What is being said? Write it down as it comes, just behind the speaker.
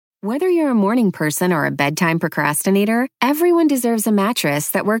Whether you're a morning person or a bedtime procrastinator, everyone deserves a mattress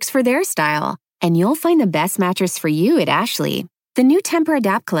that works for their style. And you'll find the best mattress for you at Ashley. The new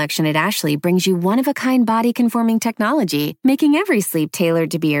Temper-Adapt collection at Ashley brings you one-of-a-kind body-conforming technology, making every sleep tailored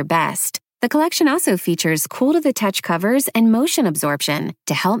to be your best. The collection also features cool-to-the-touch covers and motion absorption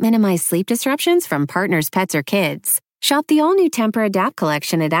to help minimize sleep disruptions from partners, pets, or kids. Shop the all-new Temper-Adapt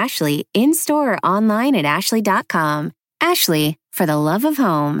collection at Ashley, in-store or online at ashley.com. Ashley, for the love of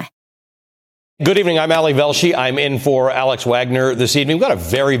home. Good evening. I'm Ali Velshi. I'm in for Alex Wagner this evening. We've got a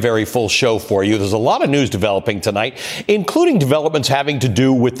very, very full show for you. There's a lot of news developing tonight, including developments having to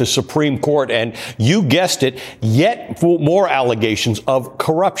do with the Supreme Court. And you guessed it, yet more allegations of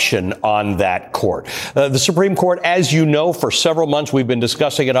corruption on that court. The Supreme Court, as you know, for several months, we've been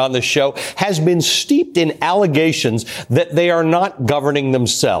discussing it on this show, has been steeped in allegations that they are not governing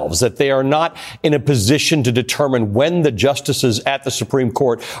themselves, that they are not in a position to determine when the justices at the Supreme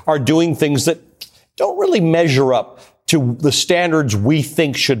Court are doing things that don't really measure up to the standards we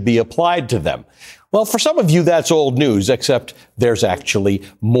think should be applied to them. Well, for some of you, that's old news, except there's actually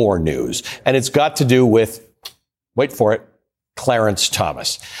more news. And it's got to do with, wait for it, Clarence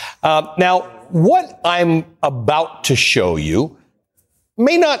Thomas. Now, what I'm about to show you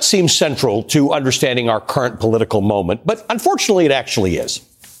may not seem central to understanding our current political moment, but unfortunately it actually is.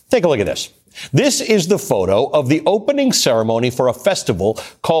 Take a look at this. This is the photo of the opening ceremony for a festival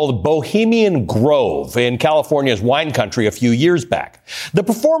called Bohemian Grove in California's wine country a few years back. The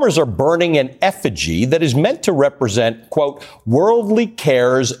performers are burning an effigy that is meant to represent, quote, worldly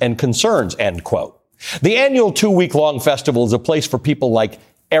cares and concerns, end quote. The annual 2-week-long festival is a place for people like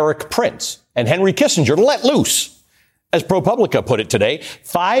Eric Prince and Henry Kissinger to let loose. As ProPublica put it today,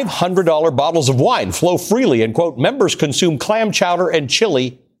 $500 bottles of wine flow freely and, quote, members consume clam chowder and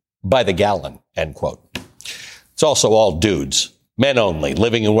chili by the gallon, end quote. It's also all dudes, men only,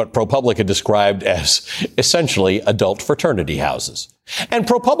 living in what ProPublica described as essentially adult fraternity houses. And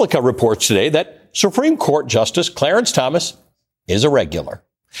ProPublica reports today that Supreme Court Justice Clarence Thomas is a regular.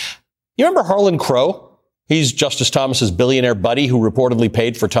 You remember Harlan Crow? He's Justice Thomas's billionaire buddy who reportedly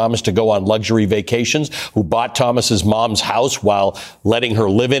paid for Thomas to go on luxury vacations, who bought Thomas's mom's house while letting her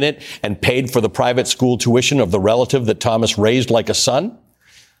live in it and paid for the private school tuition of the relative that Thomas raised like a son.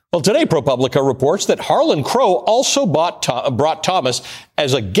 Well, today, ProPublica reports that Harlan Crow also brought Thomas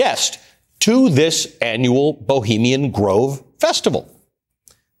as a guest to this annual Bohemian Grove festival.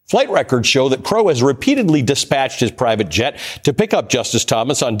 Flight records show that Crow has repeatedly dispatched his private jet to pick up Justice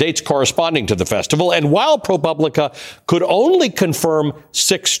Thomas on dates corresponding to the festival. And while ProPublica could only confirm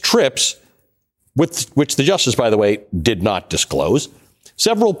 6 trips, which the justice, by the way, did not disclose,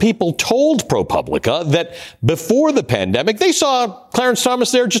 several people told ProPublica that before the pandemic, they saw Clarence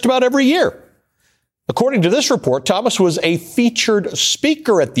Thomas there just about every year. According to this report, Thomas was a featured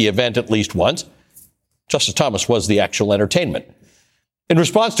speaker at the event at least once. Justice Thomas was the actual entertainment. In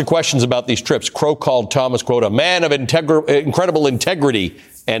response to questions about these trips, Crow called Thomas, quote, a man of incredible integrity,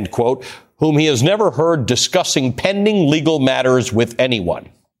 end quote, whom he has never heard discussing pending legal matters with anyone.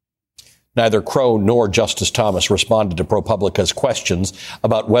 Neither Crow nor Justice Thomas responded to ProPublica's questions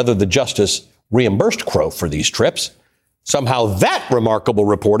about whether the justice reimbursed Crow for these trips. Somehow that remarkable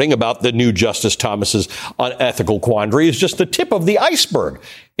reporting about the new Justice Thomas's unethical quandary is just the tip of the iceberg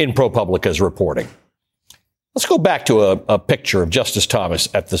in ProPublica's reporting. Let's go back to a picture of Justice Thomas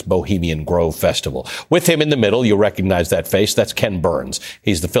at this Bohemian Grove festival. With him in the middle, you'll recognize that face. That's Ken Burns.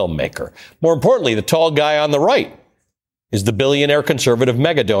 He's the filmmaker. More importantly, the tall guy on the right is the billionaire conservative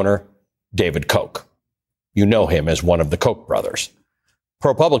mega donor, David Koch. You know him as one of the Koch brothers.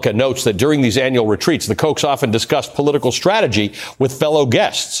 ProPublica notes that during these annual retreats, the Kochs often discussed political strategy with fellow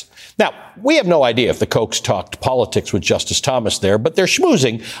guests. Now, we have no idea if the Kochs talked politics with Justice Thomas there, but their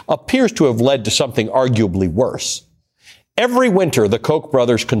schmoozing appears to have led to something arguably worse. Every winter, the Koch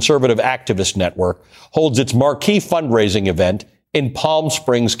brothers' conservative activist network holds its marquee fundraising event in Palm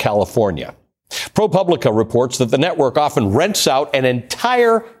Springs, California. ProPublica reports that the network often rents out an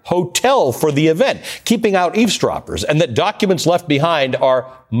entire hotel for the event, keeping out eavesdroppers, and that documents left behind are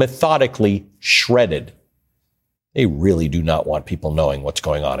methodically shredded. They really do not want people knowing what's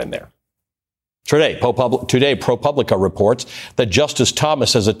going on in there. Today, ProPublica reports that Justice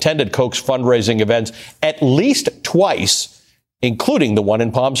Thomas has attended Koch's fundraising events at least twice, including the one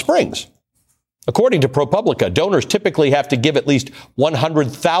in Palm Springs. According to ProPublica, donors typically have to give at least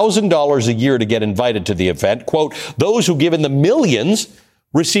 $100,000 a year to get invited to the event. Quote, those who give in the millions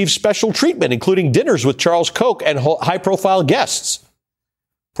receive special treatment, including dinners with Charles Koch and high-profile guests.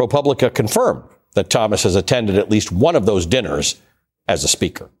 ProPublica confirmed that Thomas has attended at least one of those dinners as a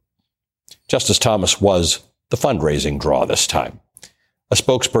speaker. Justice Thomas was the fundraising draw this time. A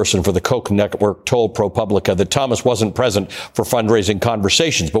spokesperson for the Koch network told ProPublica that Thomas wasn't present for fundraising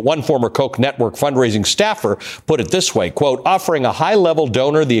conversations. But one former Koch network fundraising staffer put it this way, quote, offering a high-level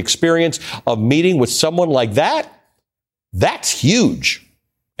donor the experience of meeting with someone like that, that's huge,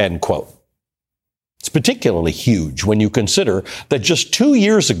 end quote. It's particularly huge when you consider that just 2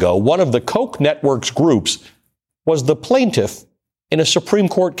 years ago, one of the Koch network's groups was the plaintiff in a Supreme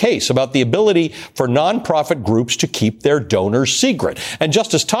Court case about the ability for nonprofit groups to keep their donors secret. And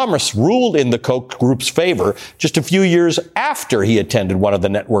Justice Thomas ruled in the Koch group's favor just a few years after he attended one of the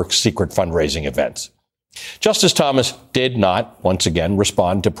network's secret fundraising events. Justice Thomas did not, once again,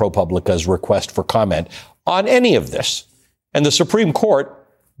 respond to ProPublica's request for comment on any of this. And the Supreme Court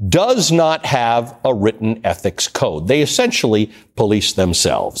does not have a written ethics code. They essentially police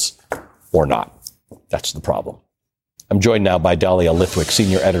themselves, or not. That's the problem. I'm joined now by Dahlia Lithwick,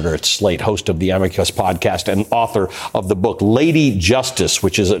 senior editor at Slate, host of the Amicus podcast, and author of the book Lady Justice,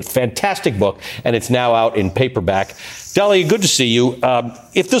 which is a fantastic book, and it's now out in paperback. Dahlia, good to see you.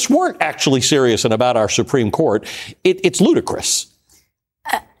 If this weren't actually serious and about our Supreme Court, it's ludicrous.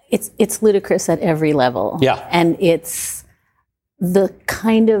 It's ludicrous at every level. Yeah. And it's the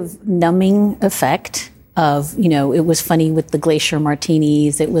kind of numbing effect of, it was funny with the glacier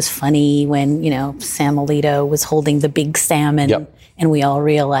martinis. It was funny when, Sam Alito was holding the big salmon. Yep. And we all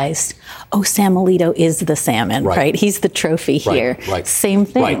realized, Sam Alito is the salmon, right? He's the trophy here. Right. Same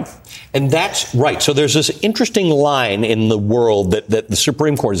thing. Right. And that's right. So there's this interesting line in the world that the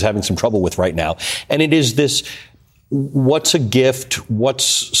Supreme Court is having some trouble with right now. And it is this: what's a gift? What's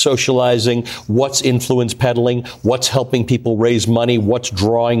socializing? What's influence peddling? What's helping people raise money? What's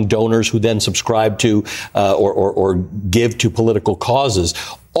drawing donors who then subscribe to or give to political causes?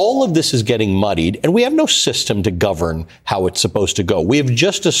 All of this is getting muddied, and we have no system to govern how it's supposed to go. We have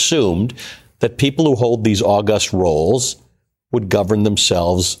just assumed that people who hold these august roles would govern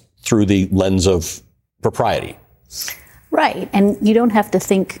themselves through the lens of propriety. Right. And you don't have to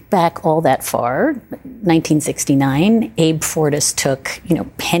think back all that far. 1969, Abe Fortas took,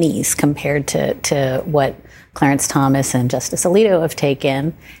 pennies compared to what Clarence Thomas and Justice Alito have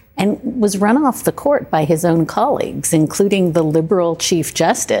taken, and was run off the court by his own colleagues, including the liberal Chief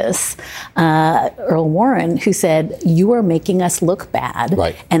Justice, Earl Warren, who said, you are making us look bad.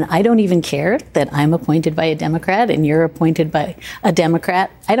 Right. And I don't even care that I'm appointed by a Democrat and you're appointed by a Democrat.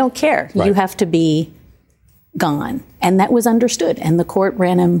 I don't care. Right. You have to be gone. And that was understood. And the court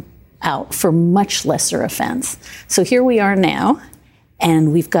ran him out for much lesser offense. So here we are now,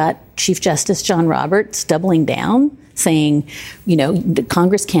 and we've got Chief Justice John Roberts doubling down, saying,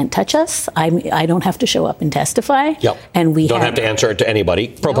 Congress can't touch us. I don't have to show up and testify. Yep. And we don't have to answer it to anybody.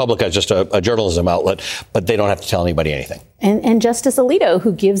 ProPublica is just a journalism outlet, but they don't have to tell anybody anything. And Justice Alito,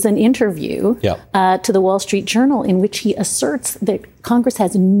 who gives an interview to the Wall Street Journal in which he asserts that Congress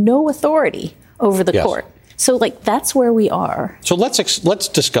has no authority over the court. So, that's where we are. So let's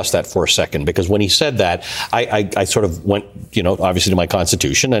discuss that for a second, because when he said that, I sort of went, obviously to my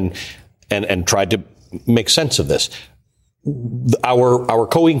Constitution and tried to make sense of this. Our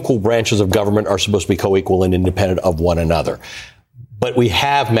co-equal branches of government are supposed to be co-equal and independent of one another. But we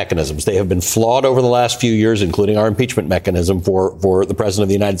have mechanisms. They have been flawed over the last few years, including our impeachment mechanism for the President of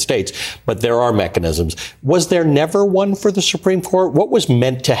the United States. But there are mechanisms. Was there never one for the Supreme Court? What was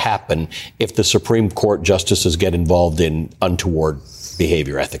meant to happen if the Supreme Court justices get involved in untoward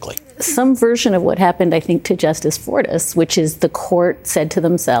behavior ethically? Some version of what happened, I think, to Justice Fortas, which is the court said to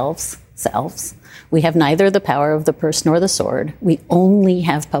themselves, we have neither the power of the purse nor the sword. We only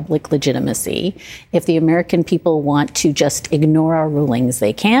have public legitimacy. If the American people want to just ignore our rulings,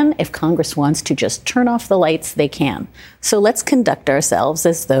 they can. If Congress wants to just turn off the lights, they can. So let's conduct ourselves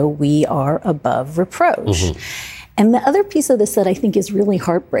as though we are above reproach. Mm-hmm. And the other piece of this that I think is really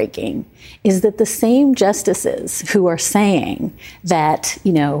heartbreaking is that the same justices who are saying that,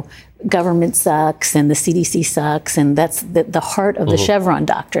 government sucks and the CDC sucks, and that's the heart of the Chevron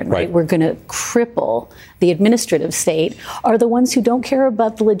doctrine, right? We're going to cripple the administrative state, are the ones who don't care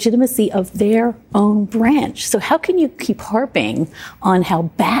about the legitimacy of their own branch. So how can you keep harping on how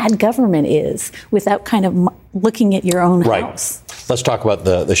bad government is without kind of looking at your own house? Let's talk about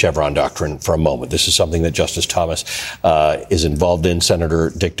the Chevron doctrine for a moment. This is something that Justice Thomas is involved in.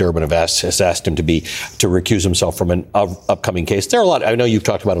 Senator Dick Durbin has asked him to recuse himself from an upcoming case. There are a lot. I know you've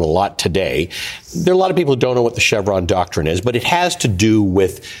talked about it a lot today. There are a lot of people who don't know what the Chevron doctrine is, but it has to do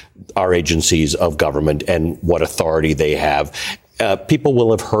with our agencies of government and what authority they have. People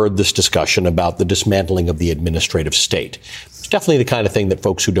will have heard this discussion about the dismantling of the administrative state. It's definitely the kind of thing that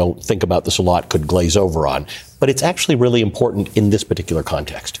folks who don't think about this a lot could glaze over on. But it's actually really important in this particular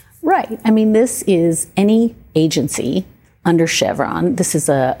context. Right. I mean, this is any agency under Chevron. This is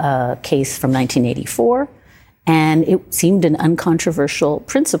a case from 1984. And it seemed an uncontroversial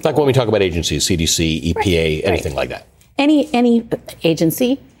principle. Like when we talk about agencies, CDC, EPA, anything like that. Any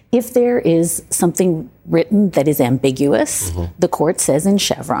agency, if there is something written that is ambiguous, the court says in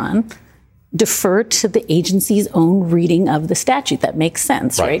Chevron, defer to the agency's own reading of the statute. That makes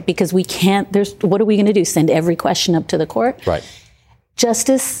sense, right? Because we can't, what are we going to do? Send every question up to the court? Right.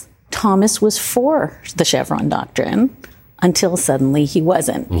 Justice Thomas was for the Chevron doctrine until suddenly he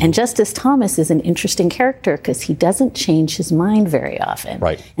wasn't. And Justice Thomas is an interesting character because he doesn't change his mind very often.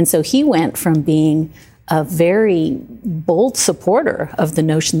 Right. And so he went from being a very bold supporter of the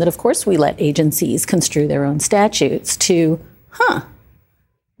notion that, of course, we let agencies construe their own statutes to,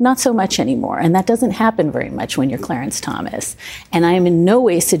 not so much anymore. And that doesn't happen very much when you're Clarence Thomas. And I am in no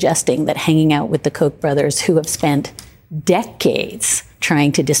way suggesting that hanging out with the Koch brothers, who have spent decades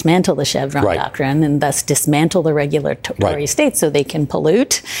trying to dismantle the Chevron doctrine and thus dismantle the regulatory state so they can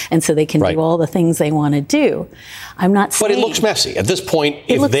pollute and so they can do all the things they want to do. I'm not saying... But it looks messy. At this point,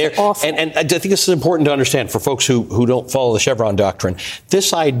 it looks awful. And I think this is important to understand for folks who don't follow the Chevron doctrine.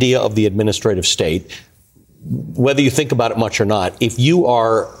 This idea of the administrative state, whether you think about it much or not, if you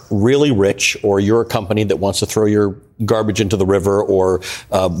are really rich or you're a company that wants to throw your garbage into the river or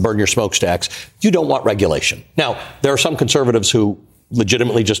burn your smokestacks, you don't want regulation. Now, there are some conservatives who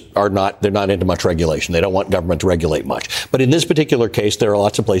legitimately just they're not into much regulation. They don't want government to regulate much. But in this particular case, there are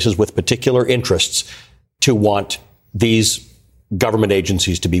lots of places with particular interests to want these government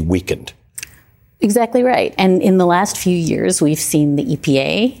agencies to be weakened. Exactly right. And in the last few years, we've seen the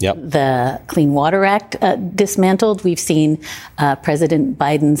EPA, the Clean Water Act dismantled. We've seen President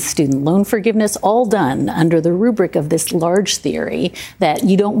Biden's student loan forgiveness, all done under the rubric of this large theory that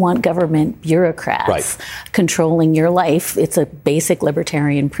you don't want government bureaucrats controlling your life. It's a basic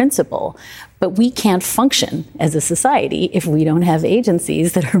libertarian principle. But we can't function as a society if we don't have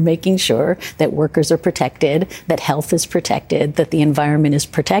agencies that are making sure that workers are protected, that health is protected, that the environment is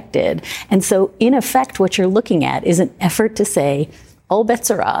protected. And so, in effect, what you're looking at is an effort to say, all bets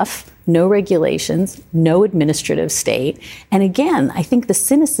are off, no regulations, no administrative state. And again, I think the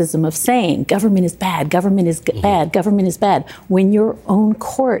cynicism of saying government is bad, government is bad, government is bad, when your own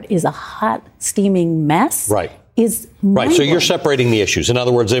court is a hot, steaming mess. Is right. So you're separating the issues. In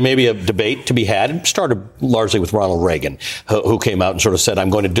other words, there may be a debate to be had. It started largely with Ronald Reagan, who came out and sort of said, I'm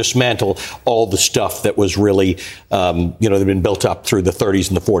going to dismantle all the stuff that was really, that had been built up through the 30s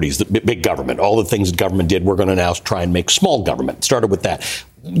and the 40s, the big government, all the things that government did. We're going to now try and make small government. Started with that.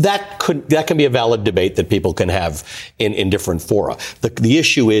 That can be a valid debate that people can have in different fora. The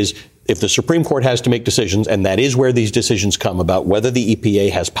issue is, if the Supreme Court has to make decisions, and that is where these decisions come about whether the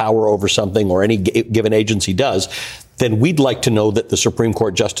EPA has power over something or any given agency does, then we'd like to know that the Supreme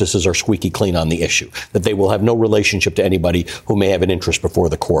Court justices are squeaky clean on the issue, that they will have no relationship to anybody who may have an interest before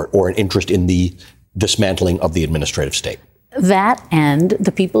the court or an interest in the dismantling of the administrative state. That and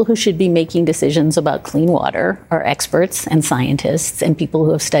the people who should be making decisions about clean water are experts and scientists and people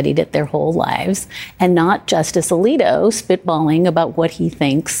who have studied it their whole lives, and not Justice Alito spitballing about what he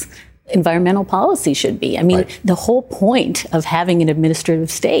thinks environmental policy should be. I mean, the whole point of having an administrative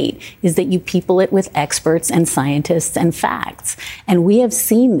state is that you people it with experts and scientists and facts. And we have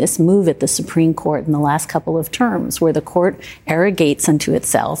seen this move at the Supreme Court in the last couple of terms, where the court arrogates unto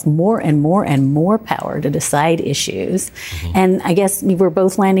itself more and more and more power to decide issues. And I guess we're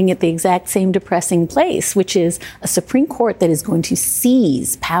both landing at the exact same depressing place, which is a Supreme Court that is going to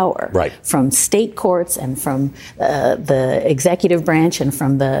seize power from state courts and from the executive branch and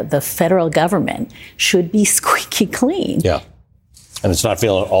from the federal government should be squeaky clean. Yeah. And it's not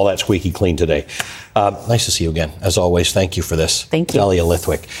feeling all that squeaky clean today. Nice to see you again. As always, thank you for this. Thank you. Dahlia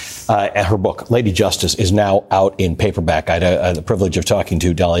Lithwick. Her book, Lady Justice, is now out in paperback. I had the privilege of talking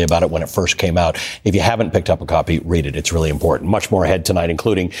to Dahlia about it when it first came out. If you haven't picked up a copy, read it. It's really important. Much more ahead tonight,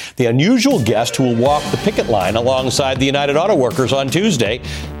 including the unusual guest who will walk the picket line alongside the United Auto Workers on Tuesday.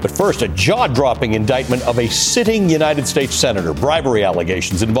 But first, a jaw-dropping indictment of a sitting United States senator. Bribery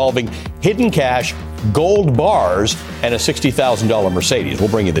allegations involving hidden cash, gold bars, and a $60,000 Mercedes. We'll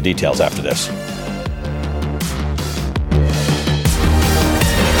bring you the details after this.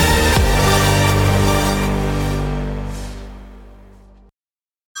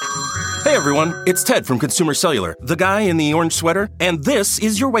 Hey everyone, it's Ted from Consumer Cellular, the guy in the orange sweater, and this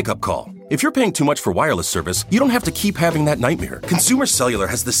is your wake-up call. If you're paying too much for wireless service, you don't have to keep having that nightmare. Consumer Cellular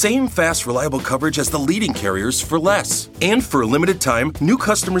has the same fast, reliable coverage as the leading carriers for less. And for a limited time, new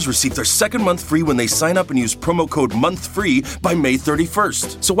customers receive their second month free when they sign up and use promo code MONTHFREE by May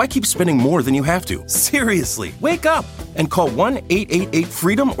 31st. So why keep spending more than you have to? Seriously, wake up and call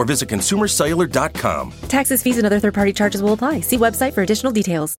 1-888-FREEDOM or visit consumercellular.com. Taxes, fees, and other third-party charges will apply. See website for additional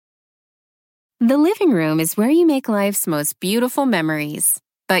details. The living room is where you make life's most beautiful memories.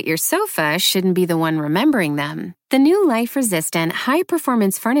 But your sofa shouldn't be the one remembering them. The new life-resistant,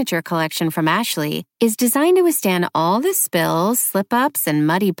 high-performance furniture collection from Ashley is designed to withstand all the spills, slip-ups, and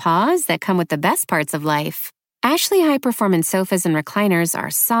muddy paws that come with the best parts of life. Ashley high-performance sofas and recliners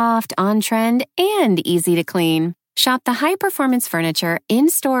are soft, on-trend, and easy to clean. Shop the high-performance furniture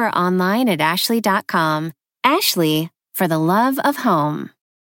in-store or online at ashley.com. Ashley, for the love of home.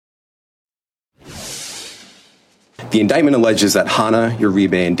 The indictment alleges that Hannah,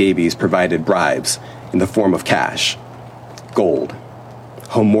 Uribe, and Davies provided bribes in the form of cash, gold,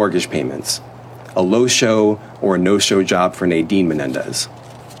 home mortgage payments, a low-show or a no-show job for Nadine Menendez,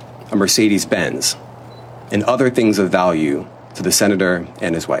 a Mercedes-Benz, and other things of value to the senator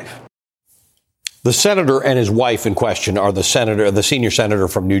and his wife. The senator and his wife in question are the senior senator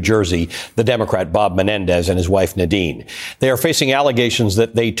from New Jersey, the Democrat Bob Menendez, and his wife Nadine. They are facing allegations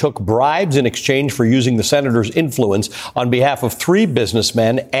that they took bribes in exchange for using the senator's influence on behalf of 3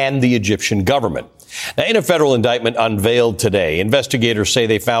 businessmen and the Egyptian government. Now, in a federal indictment unveiled today, investigators say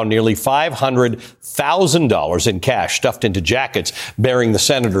they found nearly $500,000 in cash stuffed into jackets bearing the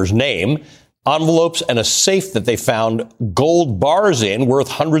senator's name, envelopes, and a safe that they found gold bars in worth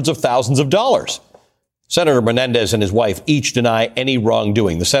hundreds of thousands of dollars. Senator Menendez and his wife each deny any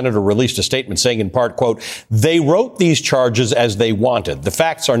wrongdoing. The senator released a statement saying in part, quote, "They wrote these charges as they wanted. The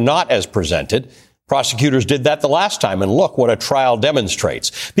facts are not as presented. Prosecutors did that the last time, and look what a trial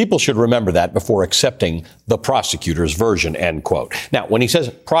demonstrates. People should remember that before accepting the prosecutor's version," end quote. Now, when he says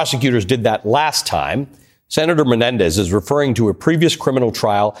prosecutors did that last time, Senator Menendez is referring to a previous criminal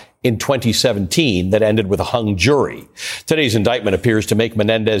trial in 2017 that ended with a hung jury. Today's indictment appears to make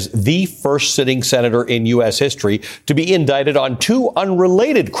Menendez the first sitting senator in U.S. history to be indicted on 2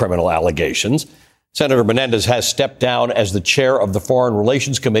 unrelated criminal allegations. Senator Menendez has stepped down as the chair of the Foreign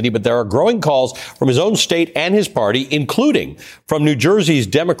Relations Committee, but there are growing calls from his own state and his party, including from New Jersey's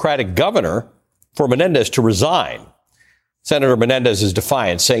Democratic governor, for Menendez to resign. Senator Menendez is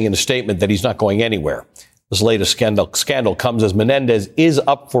defiant, saying in a statement that he's not going anywhere. This latest scandal comes as Menendez is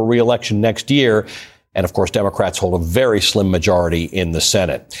up for re-election next year. And, of course, Democrats hold a very slim majority in the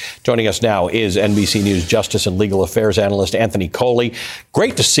Senate. Joining us now is NBC News Justice and Legal Affairs analyst Anthony Coley.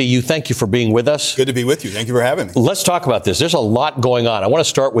 Great to see you. Thank you for being with us. Good to be with you. Thank you for having me. Let's talk about this. There's a lot going on. I want to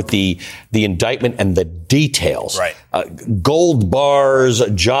start with the indictment and the details. Right. Gold bars, a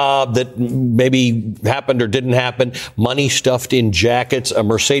job that maybe happened or didn't happen, money stuffed in jackets, a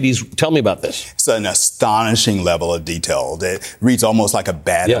Mercedes. Tell me about this. It's an astonishing level of detail. It reads almost like a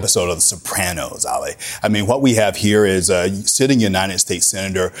bad episode of The Sopranos, Ali. I mean, what we have here is a sitting United States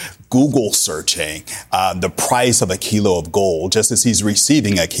senator Google searching the price of a kilo of gold, just as he's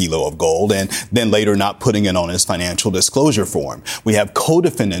receiving a kilo of gold, and then later not putting it on his financial disclosure form. We have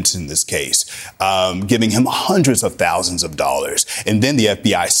co-defendants in this case giving him hundreds of thousands of dollars. And then the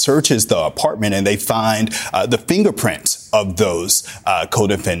FBI searches the apartment and they find the fingerprints of those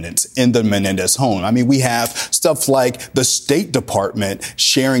co-defendants in the Menendez home. I mean, we have stuff like the State Department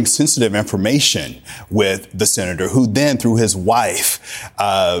sharing sensitive information with the senator, who then, through his wife,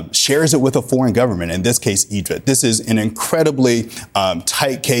 shares it with a foreign government, in this case, Egypt. This is an incredibly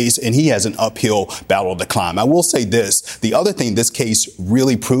tight case, and he has an uphill battle to climb. I will say this. The other thing this case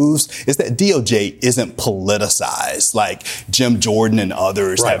really proves is that DOJ isn't politicized like Jim Jordan and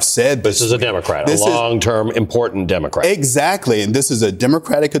others have said. This is a Democrat, a long-term, important Democrat. Exactly. And this is a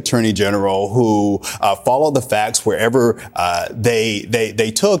Democratic attorney general who followed the facts wherever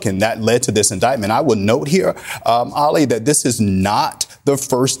they took, and that led to this indictment. I would note here, Ali, that this is not the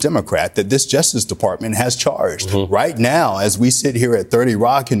first Democrat that this Justice Department has charged. Mm-hmm. Right now, as we sit here at 30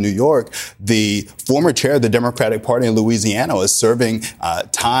 Rock in New York, the former chair of the Democratic Party in Louisiana is serving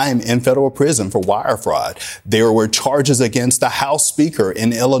time in federal prison for wire fraud. There were charges against the House Speaker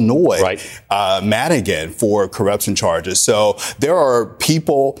in Illinois, Madigan, for corruption charges. So there are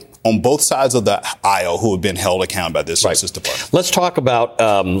people on both sides of the aisle who have been held accountable by this Justice Department. Let's talk about,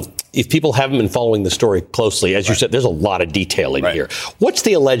 if people haven't been following the story closely, as you said, there's a lot of detail in here. What's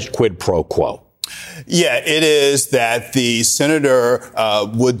the alleged quid pro quo? Yeah, it is that the senator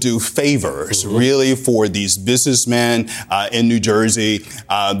would do favors really for these businessmen in New Jersey.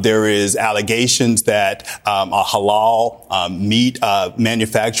 There is allegations that a halal meat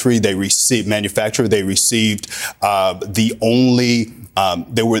manufacturer they received the only.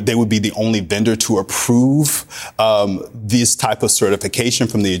 They would be the only vendor to approve this type of certification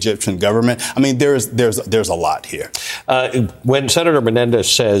from the Egyptian government. I mean, there's a lot here. When Senator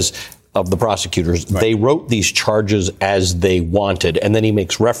Menendez says of the prosecutors, they wrote these charges as they wanted, and then he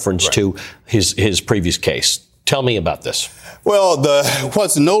makes reference to his previous case. Tell me about this. Well,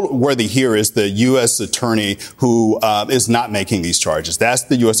 what's noteworthy here is the U.S. attorney who is not making these charges. That's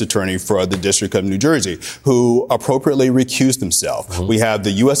the U.S. attorney for the District of New Jersey, who appropriately recused himself. We have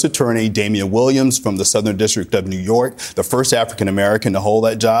the U.S. attorney, Damian Williams, from the Southern District of New York, the first African-American to hold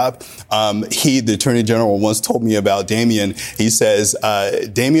that job. The attorney general once told me about Damian. He says,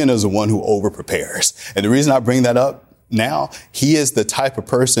 Damian is the one who over-prepares. And the reason I bring that up now, he is the type of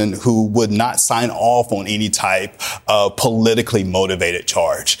person who would not sign off on any type of politically motivated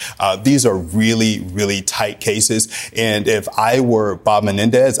charge. These are really, really tight cases. And if I were Bob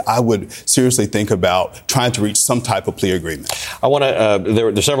Menendez, I would seriously think about trying to reach some type of plea agreement. I want to, there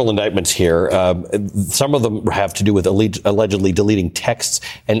are several indictments here. Some of them have to do with allegedly deleting texts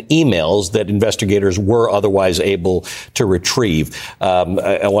and emails that investigators were otherwise able to retrieve.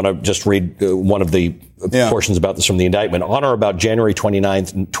 I want to just read one of the portions about this from the indictment. On or about January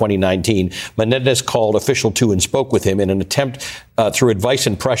 29th, 2019, Menendez called official 2 and spoke with him in an attempt through advice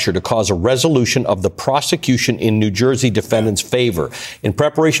and pressure to cause a resolution of the prosecution in New Jersey defendant's favor. In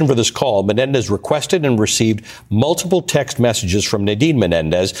preparation for this call, Menendez requested and received multiple text messages from Nadine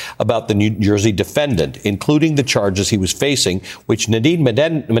Menendez about the New Jersey defendant, including the charges he was facing, which Nadine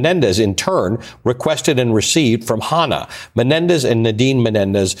Menendez in turn requested and received from Hannah. Menendez and Nadine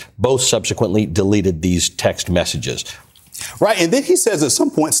Menendez both subsequently deleted these text messages. Right, and then he says at some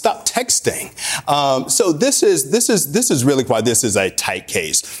point, stop texting. So this is really why this is a tight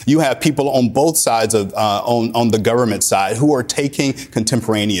case. You have people on both sides of on the government side who are taking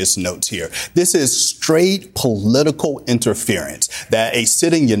contemporaneous notes here. This is straight political interference that a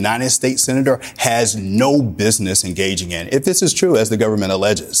sitting United States senator has no business engaging in, if this is true, as the government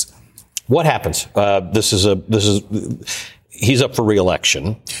alleges. What happens? He's up for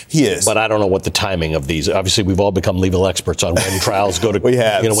re-election. He is. But I don't know what the timing of these. Obviously, we've all become legal experts on when trials go to we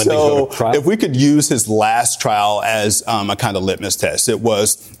have. When things go to trial. If we could use his last trial as a kind of litmus test, it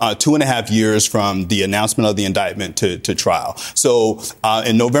was 2.5 years from the announcement of the indictment to trial. So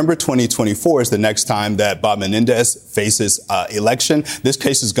in November 2024 is the next time that Bob Menendez faces election. This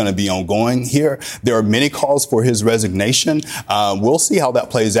case is going to be ongoing here. There are many calls for his resignation. We'll see how that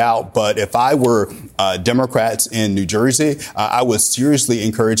plays out. But if I were Democrats in New Jersey, I would seriously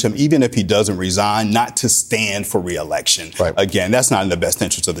encourage him, even if he doesn't resign, not to stand for re-election. Right. Again, that's not in the best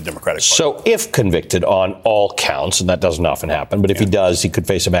interest of the Democratic Party. So if convicted on all counts, and that doesn't often happen, but if he does, he could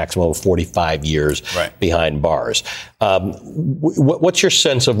face a maximum of 45 years behind bars. What's your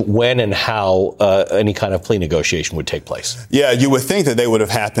sense of when and how any kind of plea negotiation would take place? Yeah, you would think that they would have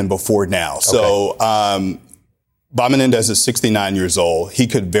happened before now. Okay. So Bob Menendez is 69 years old. He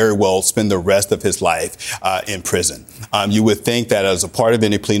could very well spend the rest of his life in prison. You would think that as a part of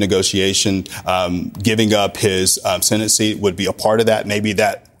any plea negotiation, giving up his Senate seat would be a part of that. Maybe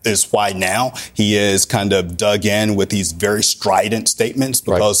that is why now he is kind of dug in with these very strident statements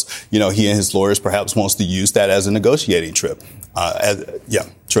because, he and his lawyers perhaps wants to use that as a negotiating trip.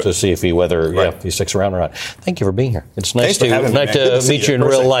 To see if he sticks around or not. Thank you for being here. It's nice to meet you in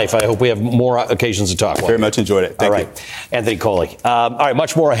real life. I hope we have more occasions to talk. Very much enjoyed it. Thank you. Anthony Coley. All right,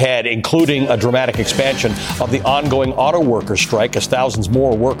 much more ahead, including a dramatic expansion of the ongoing auto workers strike as thousands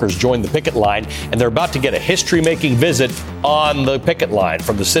more workers join the picket line, and they're about to get a history-making visit on the picket line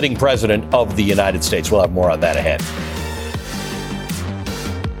from the sitting president of the United States. We'll have more on that ahead.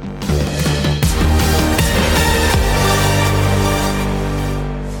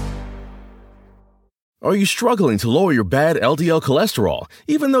 Are you struggling to lower your bad LDL cholesterol,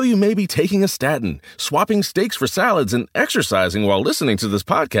 even though you may be taking a statin, swapping steaks for salads, and exercising while listening to this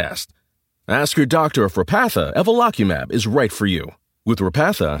podcast? Ask your doctor if Repatha Evolocumab is right for you. With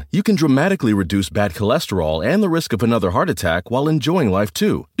Repatha, you can dramatically reduce bad cholesterol and the risk of another heart attack while enjoying life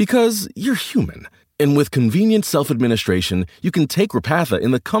too, because you're human. And with convenient self-administration, you can take Repatha in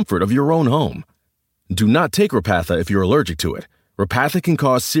the comfort of your own home. Do not take Repatha if you're allergic to it. Repatha can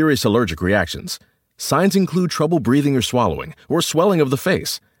cause serious allergic reactions. Signs include trouble breathing or swallowing, or swelling of the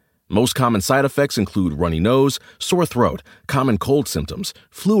face. Most common side effects include runny nose, sore throat, common cold symptoms,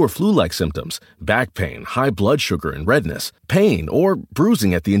 flu or flu-like symptoms, back pain, high blood sugar and redness, pain, or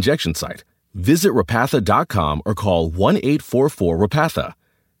bruising at the injection site. Visit Repatha.com or call 1-844-REPATHA.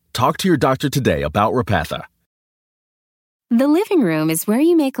 Talk to your doctor today about Repatha. The living room is where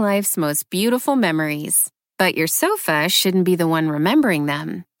you make life's most beautiful memories. But your sofa shouldn't be the one remembering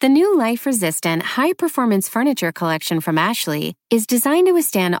them. The new life-resistant, high-performance furniture collection from Ashley is designed to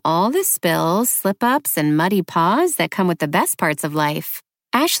withstand all the spills, slip-ups, and muddy paws that come with the best parts of life.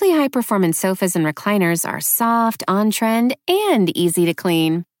 Ashley high-performance sofas and recliners are soft, on-trend, and easy to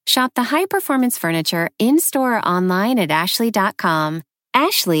clean. Shop the high-performance furniture in-store or online at ashley.com.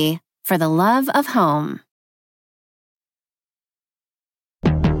 Ashley, for the love of home.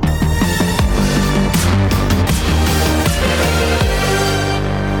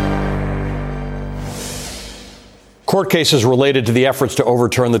 Court cases related to the efforts to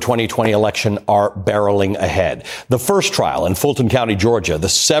overturn the 2020 election are barreling ahead. The first trial in Fulton County, Georgia, the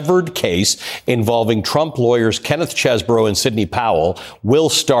severed case involving Trump lawyers Kenneth Chesebro and Sidney Powell, will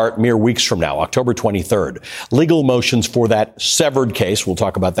start mere weeks from now, October 23rd. Legal motions for that severed case, we'll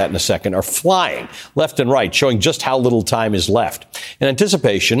talk about that in a second, are flying left and right, showing just how little time is left. In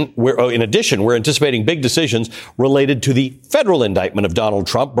addition, we're anticipating big decisions related to the federal indictment of Donald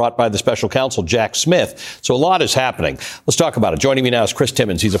Trump brought by the special counsel Jack Smith. So a lot is happening. Let's talk about it. Joining me now is Chris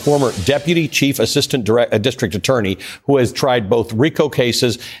Timmons. He's a former Deputy Chief Assistant District Attorney who has tried both RICO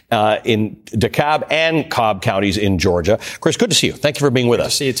cases in DeKalb and Cobb counties in Georgia. Chris, good to see you. Thank you for being with us.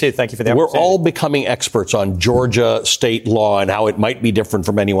 Good to see you, too. Thank you for the opportunity. We're all becoming experts on Georgia state law and how it might be different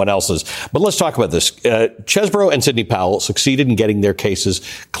from anyone else's. But let's talk about this. Chesebro and Sidney Powell succeeded in getting their cases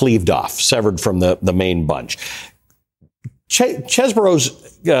cleaved off, severed from the main bunch.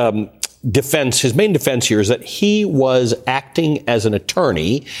 Chesebro's his main defense here is that he was acting as an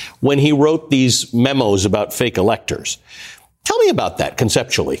attorney when he wrote these memos about fake electors. Tell me about that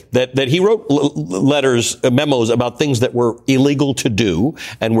conceptually, that he wrote memos about things that were illegal to do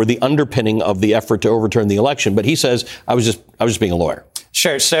and were the underpinning of the effort to overturn the election. But he says, I was just being a lawyer.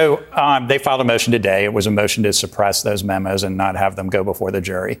 Sure. So they filed a motion today. It was a motion to suppress those memos and not have them go before the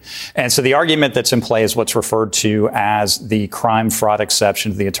jury. And so the argument that's in play is what's referred to as the crime fraud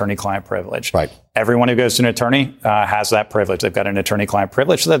exception to the attorney-client privilege. Right. Everyone who goes to an attorney has that privilege. They've got an attorney-client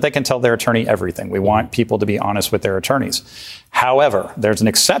privilege so that they can tell their attorney everything. We want people to be honest with their attorneys. However, there's an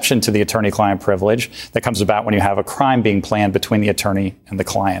exception to the attorney-client privilege that comes about when you have a crime being planned between the attorney and the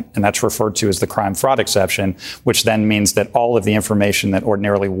client. And that's referred to as the crime fraud exception, which then means that all of the information that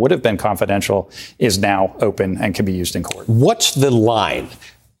ordinarily would have been confidential is now open and can be used in court. What's the line?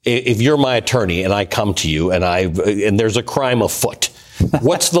 If you're my attorney and I come to you and there's a crime afoot,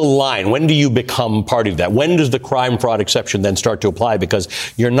 what's the line? When do you become part of that? When does the crime fraud exception then start to apply? Because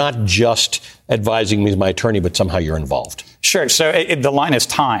you're not just advising me as my attorney, but somehow you're involved. Sure. So the line is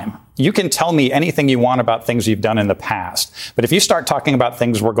time. You can tell me anything you want about things you've done in the past. But if you start talking about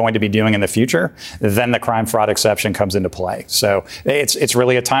things we're going to be doing in the future, then the crime fraud exception comes into play. So it's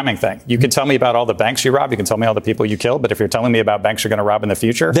really a timing thing. You can tell me about all the banks you robbed. You can tell me all the people you killed. But if you're telling me about banks you're going to rob in the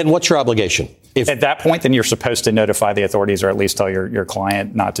future, then what's your obligation? At that point, then you're supposed to notify the authorities or at least tell your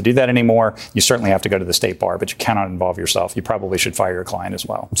client not to do that anymore. You certainly have to go to the state bar, but you cannot involve yourself. You probably should fire your client as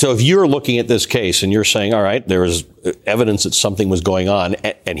well. So if you're looking at this case and you're saying, all right, there is evidence that something was going on,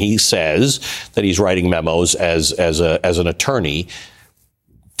 and he says that he's writing memos as an attorney,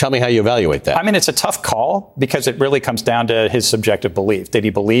 tell me how you evaluate that. I mean, it's a tough call because it really comes down to his subjective belief. Did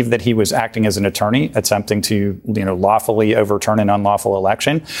he believe that he was acting as an attorney, attempting to, lawfully overturn an unlawful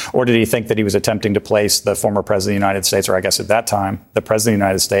election? Or did he think that he was attempting to place the former president of the United States, or I guess at that time, the president of the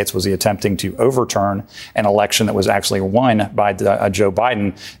United States, was he attempting to overturn an election that was actually won by Joe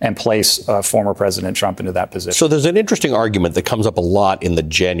Biden and place former President Trump into that position? So there's an interesting argument that comes up a lot in the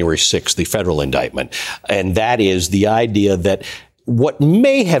January 6th, the federal indictment, and that is the idea that what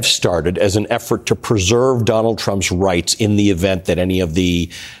may have started as an effort to preserve Donald Trump's rights in the event that any of the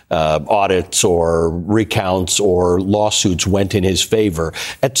audits or recounts or lawsuits went in his favor,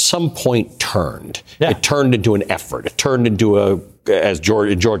 at some point turned. Yeah. It turned into an effort. It turned into in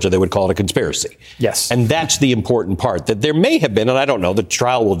Georgia, they would call it a conspiracy. Yes. And that's the important part, that there may have been, and I don't know, the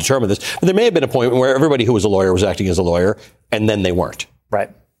trial will determine this, but there may have been a point where everybody who was a lawyer was acting as a lawyer, and then they weren't. Right.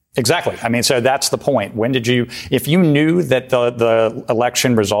 Exactly. I mean, so that's the point. If you knew that the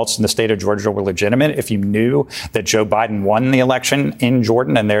election results in the state of Georgia were legitimate, if you knew that Joe Biden won the election in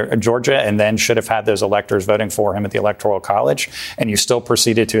Georgia and then should have had those electors voting for him at the Electoral College, and you still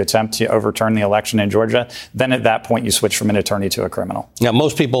proceeded to attempt to overturn the election in Georgia, then at that point you switch from an attorney to a criminal. Now,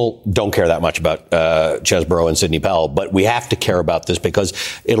 most people don't care that much about Chesebro and Sidney Powell, but we have to care about this because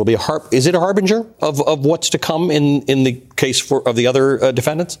it'll be is it a harbinger of what's to come in the case of the other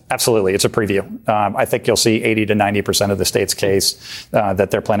defendants? Absolutely. It's a preview. I think you'll see 80 to 90% of the state's case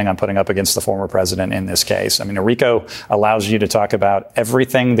that they're planning on putting up against the former president in this case. I mean, a RICO allows you to talk about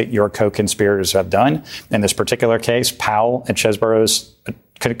everything that your co-conspirators have done. In this particular case, Powell and Chesborough's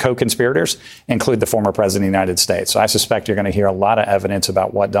co-conspirators include the former president of the United States. So I suspect you're going to hear a lot of evidence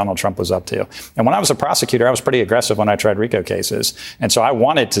about what Donald Trump was up to. And when I was a prosecutor, I was pretty aggressive when I tried RICO cases. And so I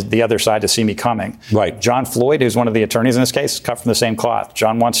wanted the other side to see me coming. Right. John Floyd, who's one of the attorneys in this case, cut from the same cloth.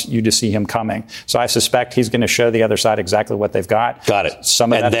 John wants you to see him coming. So I suspect he's going to show the other side exactly what they've got. Got it.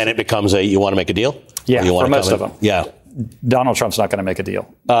 And then it becomes you want to make a deal? Yeah, for most of them. Yeah. Donald Trump's not going to make a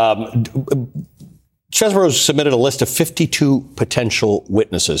deal. Chesborough submitted a list of 52 potential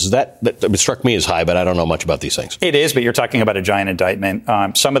witnesses. That struck me as high, but I don't know much about these things. It is, but you're talking about a giant indictment.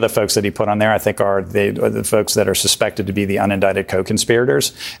 Some of the folks that he put on there, I think, are the folks that are suspected to be the unindicted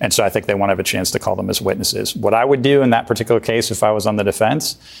co-conspirators. And so I think they want to have a chance to call them as witnesses. What I would do in that particular case, if I was on the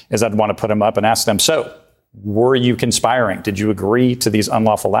defense, is I'd want to put them up and ask them, so were you conspiring? Did you agree to these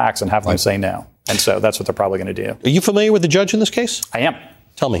unlawful acts? And have them say no. And so that's what they're probably going to do. Are you familiar with the judge in this case? I am.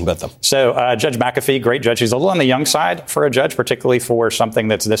 Tell me about them. So Judge McAfee, great judge. He's a little on the young side for a judge, particularly for something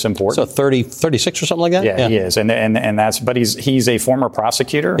that's this important. So 36 or something like that? Yeah, he is. And that's, but he's a former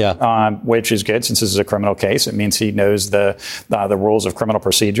prosecutor, which is good since this is a criminal case. It means he knows the rules of criminal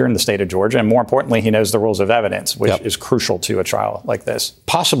procedure in the state of Georgia. And more importantly, he knows the rules of evidence, which is crucial to a trial like this.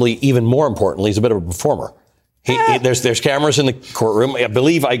 Possibly even more importantly, he's a bit of a performer. There's cameras in the courtroom. I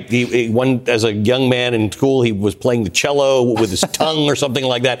believe as a young man in school, he was playing the cello with his tongue or something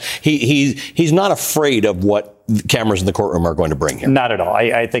like that. He's not afraid of what cameras in the courtroom are going to bring here. Not at all.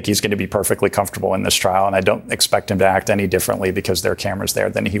 I think he's going to be perfectly comfortable in this trial, and I don't expect him to act any differently because there are cameras there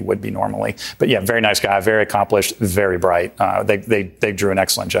than he would be normally. But yeah, very nice guy, very accomplished, very bright. They drew an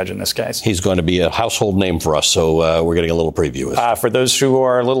excellent judge in this case. He's going to be a household name for us, so we're getting a little preview. For those who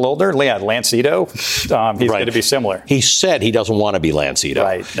are a little older, Lance Ito, he's going to be similar. He said he doesn't want to be Lance Ito.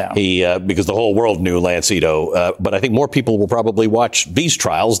 Right. No. Because the whole world knew Lance Ito. But I think more people will probably watch these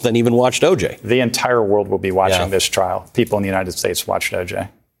trials than even watched OJ. The entire world will be watching this trial. People in the United States watched OJ.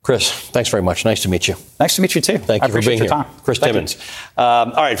 Chris, thanks very much. Nice to meet you. Nice to meet you, too. Thank you for being here. Time. Chris Timmons.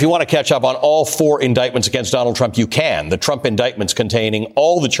 All right, if you want to catch up on all 4 indictments against Donald Trump, you can. The Trump indictments containing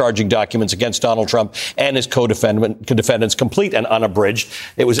all the charging documents against Donald Trump and his co-defendants, complete and unabridged.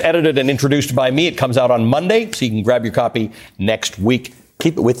 It was edited and introduced by me. It comes out on Monday, so you can grab your copy next week.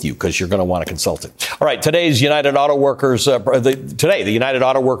 Keep it with you because you're going to want to consult it. All right, today's United Auto Workers, the United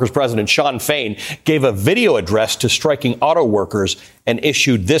Auto Workers president, Sean Fain, gave a video address to striking auto workers and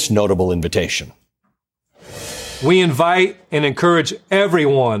issued this notable invitation. We invite and encourage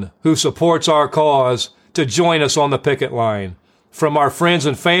everyone who supports our cause to join us on the picket line, from our friends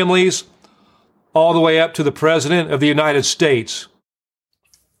and families all the way up to the President of the United States.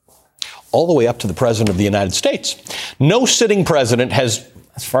 All the way up to the President of the United States. No sitting president has,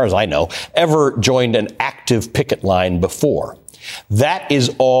 as far as I know, ever joined an active picket line before. That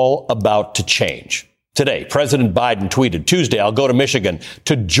is all about to change. Today, President Biden tweeted, Tuesday, I'll go to Michigan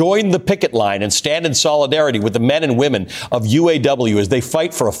to join the picket line and stand in solidarity with the men and women of UAW as they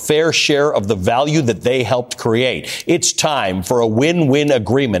fight for a fair share of the value that they helped create. It's time for a win-win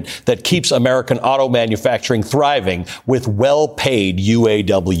agreement that keeps American auto manufacturing thriving with well-paid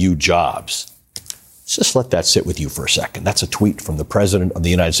UAW jobs. Let's just let that sit with you for a second. That's a tweet from the President of the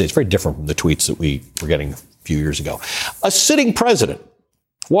United States. Very different from the tweets that we were getting a few years ago. A sitting president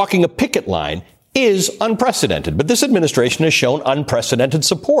walking a picket line is unprecedented, but this administration has shown unprecedented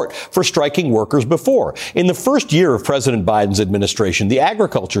support for striking workers before. In the first year of President Biden's administration, the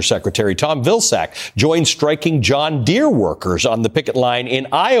Agriculture Secretary, Tom Vilsack, joined striking John Deere workers on the picket line in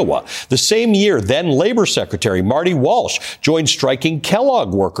Iowa. The same year, then Labor Secretary Marty Walsh joined striking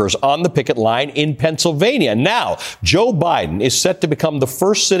Kellogg workers on the picket line in Pennsylvania. Now, Joe Biden is set to become the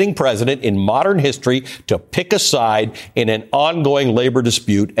first sitting president in modern history to pick a side in an ongoing labor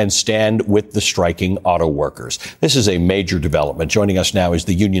dispute and stand with the striking auto workers. This is a major development. Joining us now is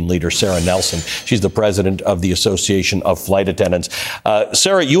the union leader, Sarah Nelson. She's the president of the Association of Flight Attendants.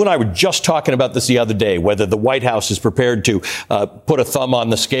 Sarah, you and I were just talking about this the other day, whether the White House is prepared to put a thumb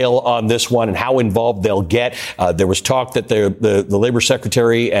on the scale on this one and how involved they'll get. There was talk that the Labor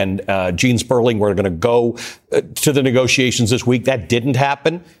Secretary and Gene Sperling were going to go to the negotiations this week. That didn't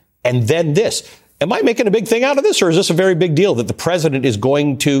happen. And then this. Am I making a big thing out of this, or is this a very big deal that the president is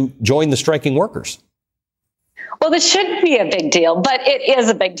going to join the striking workers? Well, this should be a big deal, but it is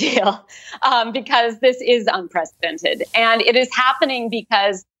a big deal because this is unprecedented. And it is happening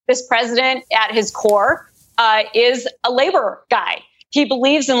because this president at his core is a labor guy. He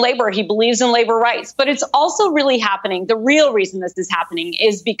believes in labor. He believes in labor rights. But it's also really happening. The real reason this is happening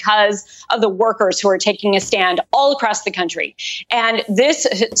is because of the workers who are taking a stand all across the country. And this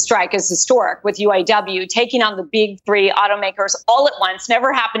strike is historic, with UAW taking on the big three automakers all at once.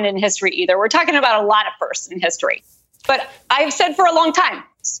 Never happened in history either. We're talking about a lot of firsts in history. But I've said for a long time,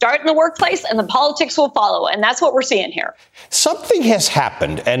 start in the workplace and the politics will follow. And that's what we're seeing here. Something has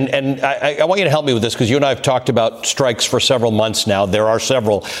happened, and I want you to help me with this, because you and I have talked about strikes for several months now. There are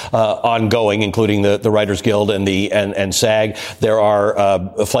several ongoing, including the Writers Guild and SAG. There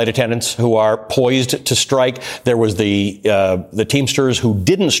are flight attendants who are poised to strike. There was the Teamsters who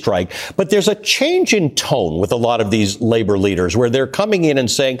didn't strike. But there's a change in tone with a lot of these labor leaders, where they're coming in and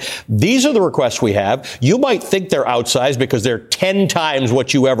saying, these are the requests we have. You might think they're outsized because they're 10 times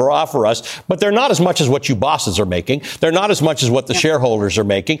what you ever offer us, but they're not as much as what you bosses are making. They're not as much as what the shareholders are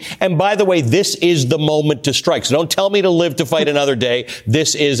making. And by the way, this is the moment to strike. So don't tell me to live to fight another day.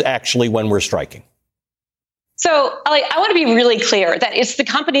 This is actually when we're striking. So I want to be really clear that it's the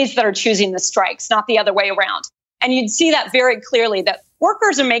companies that are choosing the strikes, not the other way around. And you'd see that very clearly, that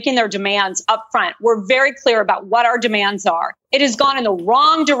workers are making their demands up front. We're very clear about what our demands are. It has gone in the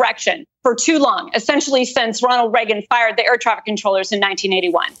wrong direction for too long, essentially since Ronald Reagan fired the air traffic controllers in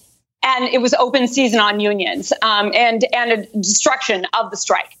 1981. And it was open season on unions and a destruction of the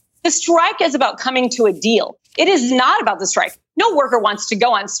strike. The strike is about coming to a deal. It is not about the strike. No worker wants to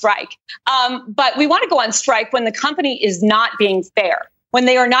go on strike. But we want to go on strike when the company is not being fair, when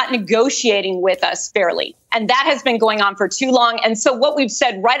they are not negotiating with us fairly. And that has been going on for too long. And so what we've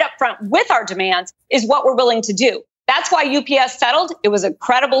said right up front with our demands is what we're willing to do. That's why UPS settled. It was a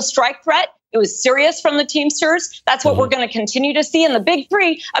credible strike threat. It was serious from the Teamsters. That's what we're going to continue to see. And the big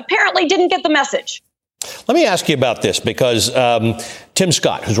three apparently didn't get the message. Let me ask you about this, because Tim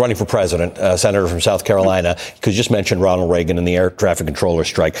Scott, who's running for president, senator from South Carolina, because you just mentioned Ronald Reagan and the air traffic controller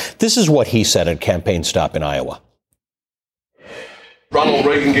strike. This is what he said at Campaign Stop in Iowa. Ronald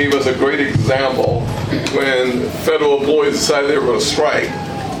Reagan gave us a great example when federal employees decided they were going to strike.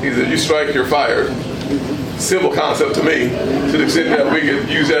 He said, you strike, you're fired. Simple concept to me. To the extent that we could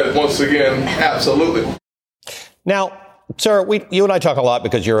use that once again, absolutely. Now, Sarah, you and I talk a lot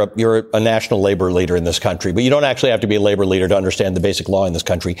because you're a national labor leader in this country, but you don't actually have to be a labor leader to understand the basic law in this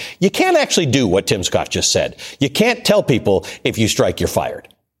country. You can't actually do what Tim Scott just said. You can't tell people if you strike, you're fired.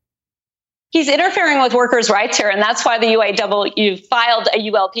 He's interfering with workers' rights here, and that's why the UAW filed a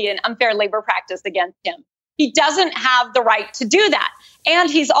ULP, an unfair labor practice, against him. He doesn't have the right to do that. And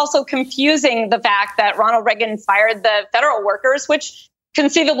he's also confusing the fact that Ronald Reagan fired the federal workers, which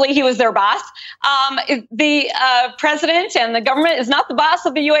conceivably he was their boss. The president and the government is not the boss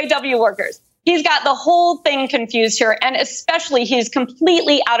of the UAW workers. He's got the whole thing confused here. And especially, he's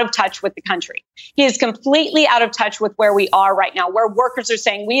completely out of touch with the country. He is completely out of touch with where we are right now, where workers are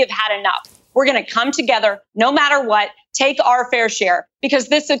saying we have had enough. We're going to come together no matter what, take our fair share, because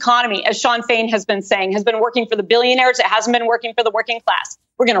this economy, as Sean Fain has been saying, has been working for the billionaires. It hasn't been working for the working class.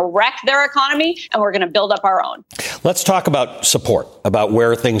 We're going to wreck their economy, and we're going to build up our own. Let's talk about support, about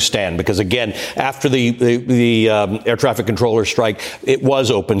where things stand, because, again, after the air traffic controller strike, it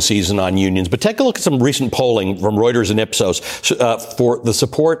was open season on unions. But take a look at some recent polling from Reuters and Ipsos for the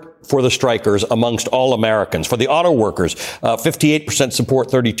support for the strikers amongst all Americans. For the auto workers, 58% support,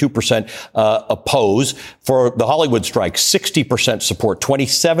 32% oppose. For the Hollywood strike, 60% support,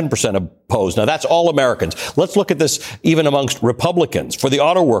 27% oppose. Now, that's all Americans. Let's look at this even amongst Republicans. For the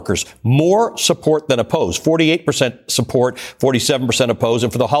auto workers, more support than oppose. 48% support, 47% oppose.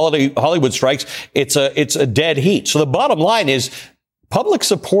 And for the Hollywood strikes, it's a dead heat. So the bottom line is public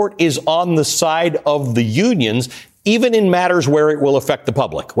support is on the side of the unions, even in matters where it will affect the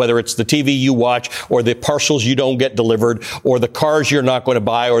public, whether it's the TV you watch or the parcels you don't get delivered or the cars you're not going to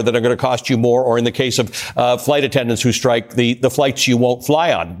buy or that are going to cost you more, or in the case of flight attendants who strike, the flights you won't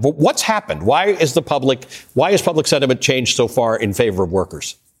fly on. But what's happened? Why has public sentiment changed so far in favor of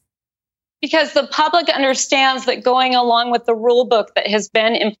workers? Because the public understands that going along with the rule book that has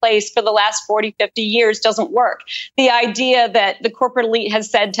been in place for the last 40, 50 years doesn't work. The idea that the corporate elite has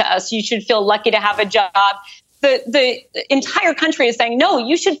said to us, you should feel lucky to have a job. The entire country is saying, no,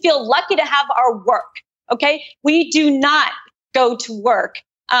 you should feel lucky to have our work. OK, we do not go to work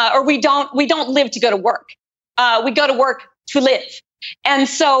or we don't live to go to work. We go to work to live. And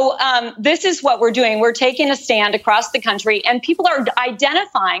so this is what we're doing. We're taking a stand across the country, and people are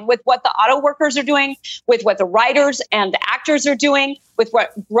identifying with what the auto workers are doing, with what the writers and the actors are doing, with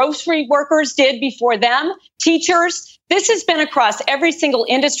what grocery workers did before them, teachers. This has been across every single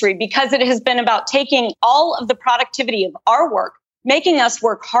industry because it has been about taking all of the productivity of our work, making us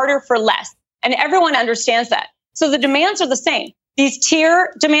work harder for less. And everyone understands that. So the demands are the same. These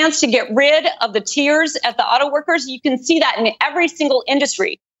tier demands to get rid of the tiers at the auto workers, you can see that in every single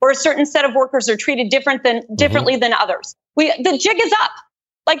industry where a certain set of workers are treated differently than others. The jig is up.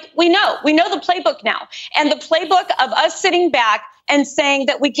 Like we know the playbook now. And the playbook of us sitting back and saying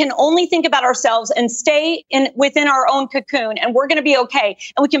that we can only think about ourselves and stay within our own cocoon and we're going to be okay.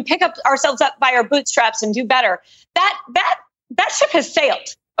 And we can pick up ourselves up by our bootstraps and do better. That ship has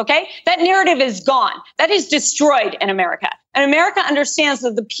sailed. Okay, that narrative is gone. That is destroyed in America. And America understands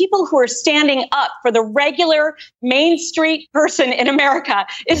that the people who are standing up for the regular Main Street person in America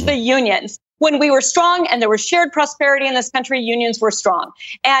is the unions. When we were strong and there was shared prosperity in this country, unions were strong.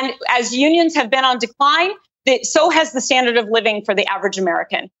 And as unions have been on decline, so has the standard of living for the average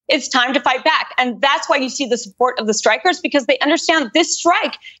American. It's time to fight back. And that's why you see the support of the strikers, because they understand that this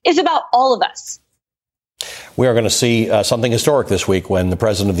strike is about all of us. We are going to see something historic this week when the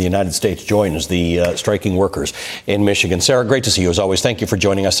president of the United States joins the striking workers in Michigan. Sarah, great to see you as always. Thank you for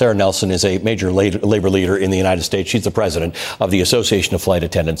joining us. Sarah Nelson is a major labor leader in the United States. She's the president of the Association of Flight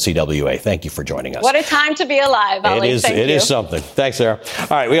Attendants, CWA. Thank you for joining us. What a time to be alive, Ali. It is something. Thanks, Sarah. All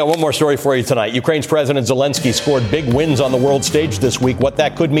right, we got one more story for you tonight. Ukraine's President Zelensky scored big wins on the world stage this week. What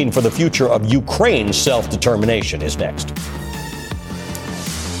that could mean for the future of Ukraine's self-determination is next.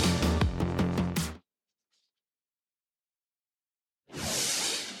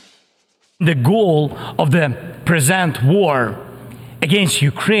 The goal of the present war against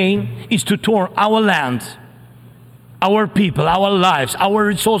Ukraine is to turn our land, our people, our lives, our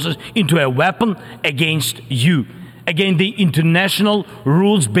resources into a weapon against you, against the international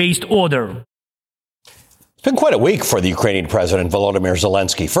rules-based order. It's been quite a week for the Ukrainian President Volodymyr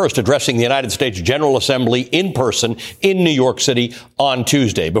Zelensky, first addressing the United States General Assembly in person in New York City on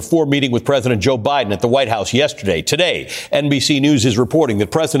Tuesday, before meeting with President Joe Biden at the White House yesterday. Today, NBC News is reporting that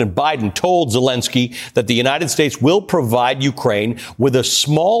President Biden told Zelensky that the United States will provide Ukraine with a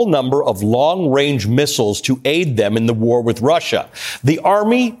small number of long-range missiles to aid them in the war with Russia. The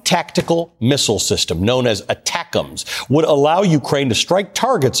Army Tactical Missile System, known as ATACMS, would allow Ukraine to strike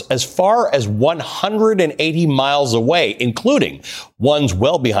targets as far as 180 miles away, including ones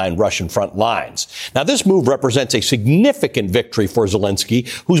well behind Russian front lines. Now, this move represents a significant victory for Zelensky,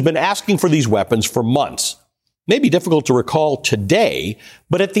 who's been asking for these weapons for months. May be difficult to recall today,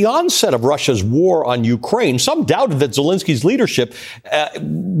 but at the onset of Russia's war on Ukraine, some doubted that Zelensky's leadership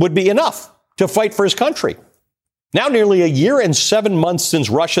would be enough to fight for his country. Now, nearly a year and 7 months since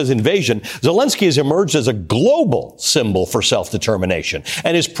Russia's invasion, Zelensky has emerged as a global symbol for self-determination.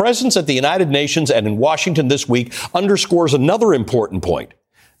 And his presence at the United Nations and in Washington this week underscores another important point,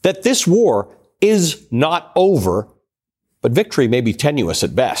 that this war is not over, but victory may be tenuous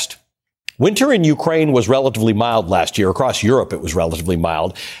at best. Winter in Ukraine was relatively mild last year. Across Europe, it was relatively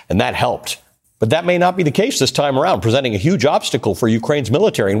mild, and that helped. But that may not be the case this time around, presenting a huge obstacle for Ukraine's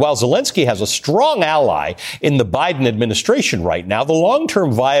military. And while Zelensky has a strong ally in the Biden administration right now, the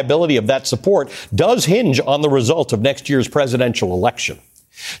long-term viability of that support does hinge on the result of next year's presidential election.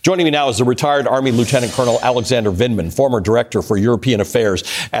 Joining me now is the retired Army Lieutenant Colonel Alexander Vindman, former Director for European Affairs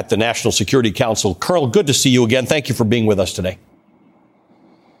at the National Security Council. Colonel, good to see you again. Thank you for being with us today.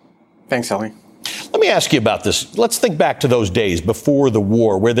 Thanks, Ellie. Let me ask you about this. Let's think back to those days before the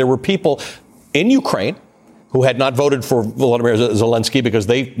war where there were people in Ukraine who had not voted for Volodymyr Zelensky because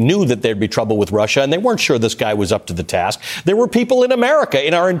they knew that there'd be trouble with Russia, and they weren't sure this guy was up to the task. There were people in America,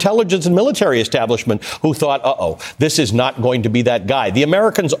 in our intelligence and military establishment, who thought, this is not going to be that guy. The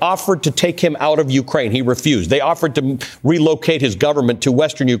Americans offered to take him out of Ukraine. He refused. They offered to relocate his government to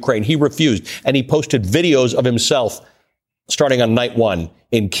Western Ukraine. He refused. And he posted videos of himself starting on night one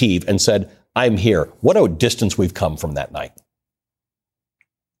in Kyiv and said, I'm here. What a distance we've come from that night.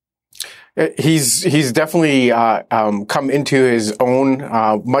 He's definitely come into his own,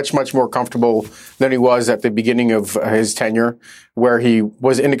 much more comfortable than he was at the beginning of his tenure, where he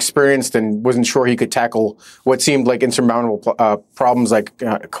was inexperienced and wasn't sure he could tackle what seemed like insurmountable problems like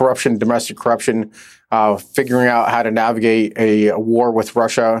corruption, domestic corruption, figuring out how to navigate a war with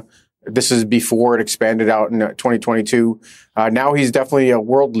Russia. This is before it expanded out in 2022. Now he's definitely a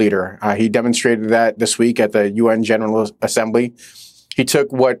world leader. He demonstrated that this week at the UN General Assembly. He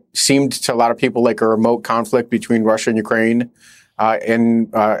took what seemed to a lot of people like a remote conflict between Russia and Ukraine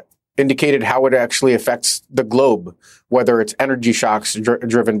and indicated how it actually affects the globe, whether it's energy shocks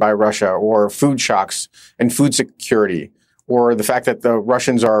driven by Russia or food shocks and food security, or the fact that the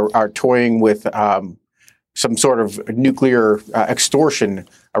Russians are toying with some sort of nuclear extortion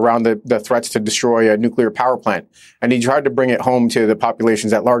around the threats to destroy a nuclear power plant. And he tried to bring it home to the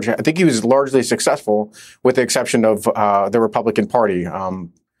populations at large. I think he was largely successful, with the exception of the Republican Party.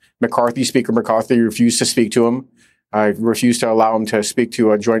 Speaker McCarthy refused to speak to him. refused to allow him to speak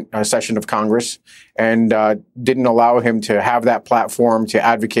to a joint session of Congress, and didn't allow him to have that platform to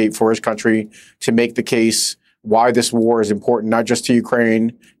advocate for his country, to make the case why this war is important, not just to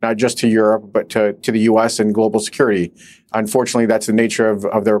Ukraine, not just to Europe, but to the U.S. and global security. Unfortunately, that's the nature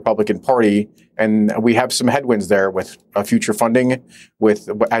of the Republican Party. And we have some headwinds there with future funding, with,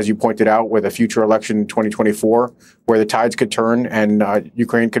 as you pointed out, with a future election in 2024, where the tides could turn and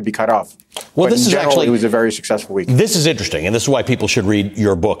Ukraine could be cut off. Well, but this is actually, it was a very successful week. This is interesting, and this is why people should read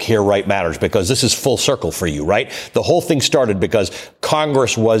your book, Here Right Matters, because this is full circle for you, right? The whole thing started because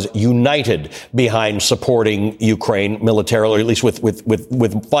Congress was united behind supporting Ukraine militarily, or at least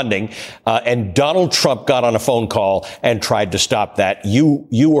with funding, and Donald Trump got on a phone call and tried to stop that. You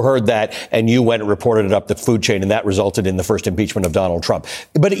heard that, and you went and reported it up the food chain, and that resulted in the first impeachment of Donald Trump.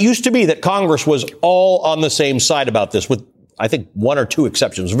 But it used to be that Congress was all on the same side about this, with I think one or two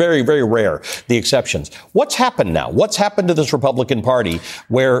exceptions. Very, very rare, the exceptions. What's happened now? What's happened to this Republican Party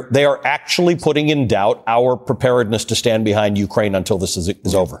where they are actually putting in doubt our preparedness to stand behind Ukraine until this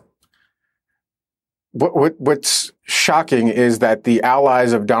is over? What's shocking is that the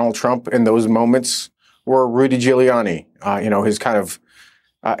allies of Donald Trump in those moments were Rudy Giuliani, his kind of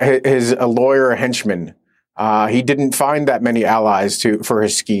his a lawyer henchman. He didn't find that many allies for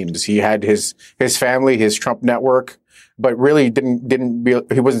his schemes. He had his family, his Trump network, but really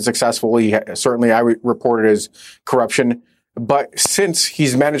he wasn't successful. Certainly I reported his corruption, but since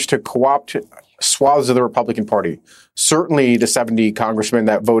he's managed to co-opt swaths of the Republican Party, certainly the 70 congressmen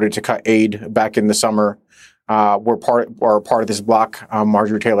that voted to cut aid back in the summer, were part of this bloc.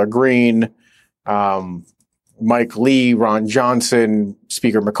 Marjorie Taylor Greene, Mike Lee, Ron Johnson,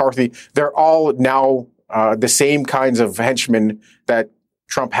 Speaker McCarthy. They're all now the same kinds of henchmen that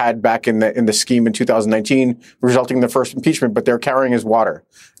Trump had back in the scheme in 2019, resulting in the first impeachment, but they're carrying his water.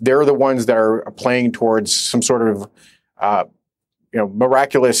 They're the ones that are playing towards some sort of,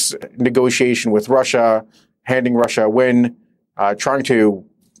 miraculous negotiation with Russia, handing Russia a win, trying to,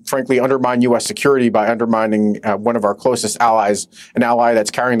 frankly, undermine U.S. security by undermining one of our closest allies, an ally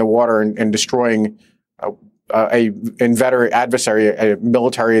that's carrying the water and destroying a inveterate adversary, a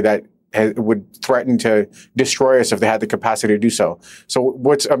military that would threaten to destroy us if they had the capacity to do so. So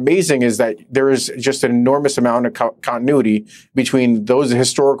what's amazing is that there is just an enormous amount of continuity between those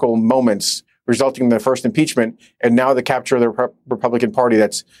historical moments resulting in the first impeachment and now the capture of the Republican Party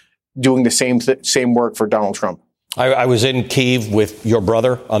that's doing the same work for Donald Trump. I was in Kyiv with your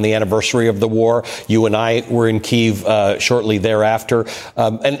brother on the anniversary of the war. You and I were in Kyiv shortly thereafter.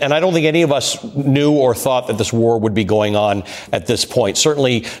 And I don't think any of us knew or thought that this war would be going on at this point.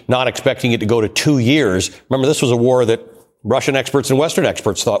 Certainly not expecting it to go to 2 years. Remember, this was a war that Russian experts and Western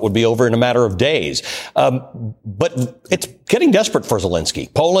experts thought would be over in a matter of days. But it's getting desperate for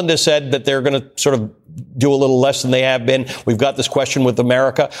Zelensky. Poland has said that they're going to sort of do a little less than they have been. We've got this question with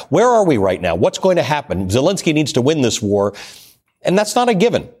America. Where are we right now? What's going to happen? Zelensky needs to win this war, and that's not a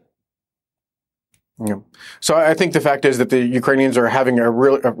given. Yeah. So I think the fact is that the Ukrainians are having a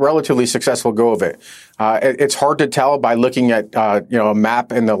relatively successful go of it. It's hard to tell by looking at a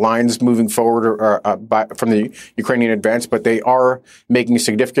map and the lines moving forward from the Ukrainian advance, but they are making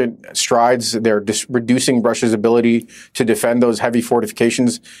significant strides. They're reducing Russia's ability to defend those heavy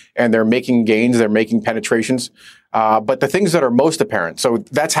fortifications, and they're making gains. They're making penetrations. But the things that are most apparent, so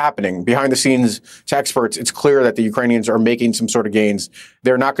that's happening behind the scenes to experts. It's clear that the Ukrainians are making some sort of gains.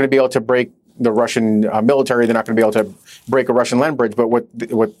 They're not going to be able to break the Russian military. They're not going to be able to break a Russian land bridge, but what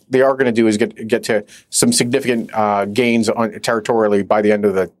they are going to do is get to some significant gains territorially by the end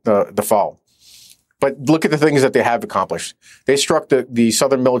of the fall. But look at the things that they have accomplished. They struck the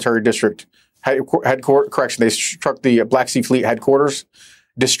Southern Military District They struck the Black Sea Fleet headquarters,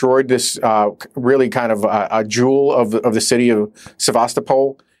 destroyed this really kind of a jewel of the city of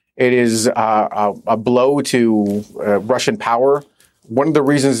Sevastopol. It is a blow to Russian power. One of the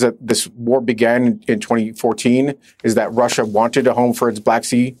reasons that this war began in 2014 is that Russia wanted a home for its Black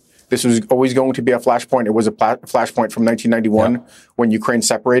Sea. This was always going to be a flashpoint. It was a flashpoint from 1991 when Ukraine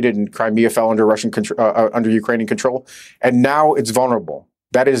separated and Crimea fell under under Ukrainian control. And now it's vulnerable.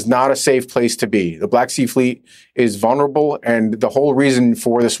 That is not a safe place to be. The Black Sea Fleet is vulnerable, and the whole reason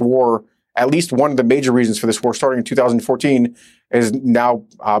for this war, at least one of the major reasons for this war starting in 2014, has now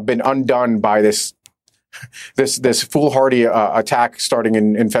been undone by this foolhardy attack starting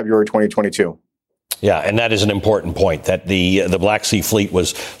in February 2022. Yeah, and that is an important point, that the Black Sea Fleet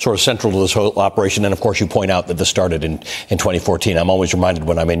was sort of central to this whole operation. And, of course, you point out that this started in 2014. I'm always reminded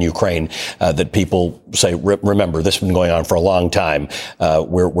when I'm in Ukraine that people say, remember, this has been going on for a long time.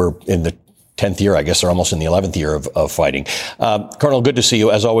 We're in the 10th year. I guess they're almost in the 11th year of fighting. Colonel, good to see you.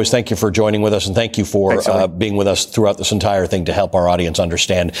 As always, thank you for joining with us, and thank you for being with us throughout this entire thing to help our audience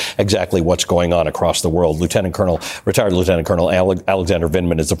understand exactly what's going on across the world. Retired Lieutenant Colonel Alexander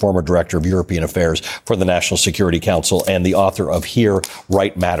Vindman is the former Director of European Affairs for the National Security Council and the author of Here,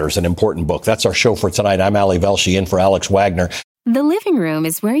 Right Matters, an important book. That's our show for tonight. I'm Ali Velshi, in for Alex Wagner. The living room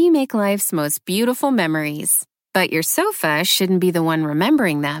is where you make life's most beautiful memories. But your sofa shouldn't be the one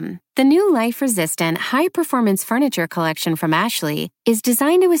remembering them. The new life-resistant, high-performance furniture collection from Ashley is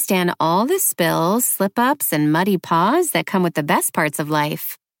designed to withstand all the spills, slip-ups, and muddy paws that come with the best parts of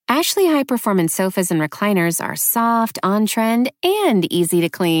life. Ashley high-performance sofas and recliners are soft, on-trend, and easy to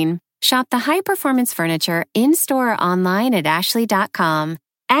clean. Shop the high-performance furniture in-store or online at ashley.com.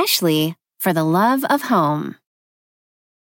 Ashley, for the love of home.